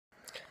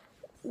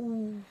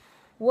Ooh,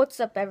 what's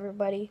up,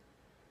 everybody?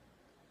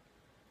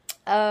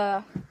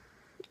 If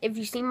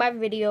you seen my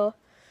video,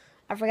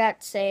 I forgot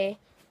to say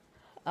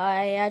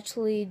I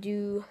actually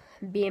do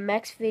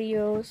BMX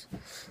videos.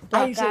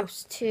 I do Black too.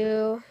 Ops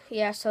 2.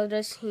 Yeah, so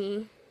does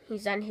he.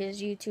 He's on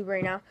his YouTube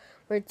right now.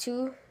 We're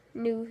two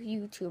new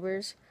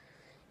YouTubers,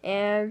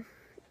 and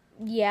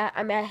yeah,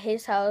 I'm at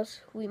his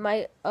house. We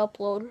might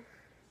upload,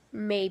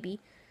 maybe.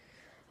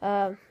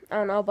 I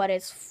don't know, but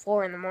it's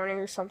 4 in the morning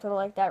or something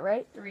like that,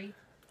 right? 3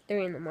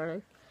 in the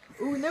morning.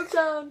 Ooh, no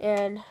time.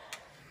 And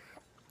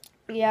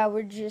yeah,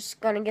 we're just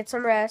gonna get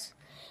some rest.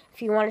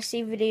 If you want to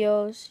see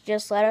videos,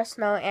 just let us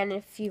know. And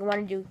if you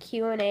want to do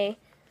Q&A,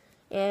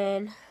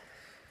 and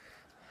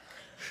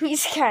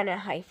he's kind of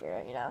hyper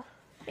right now,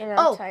 and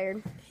I'm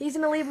tired. He's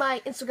gonna leave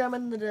my Instagram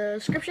in the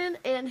description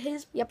and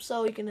his. Yep.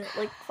 So you can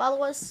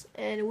follow us,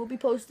 and we'll be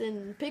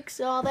posting pics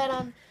and all that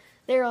on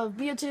there of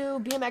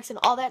BO2, BMX, and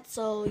all that.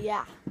 So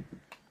yeah.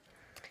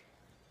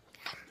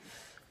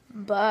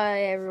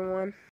 Bye, everyone.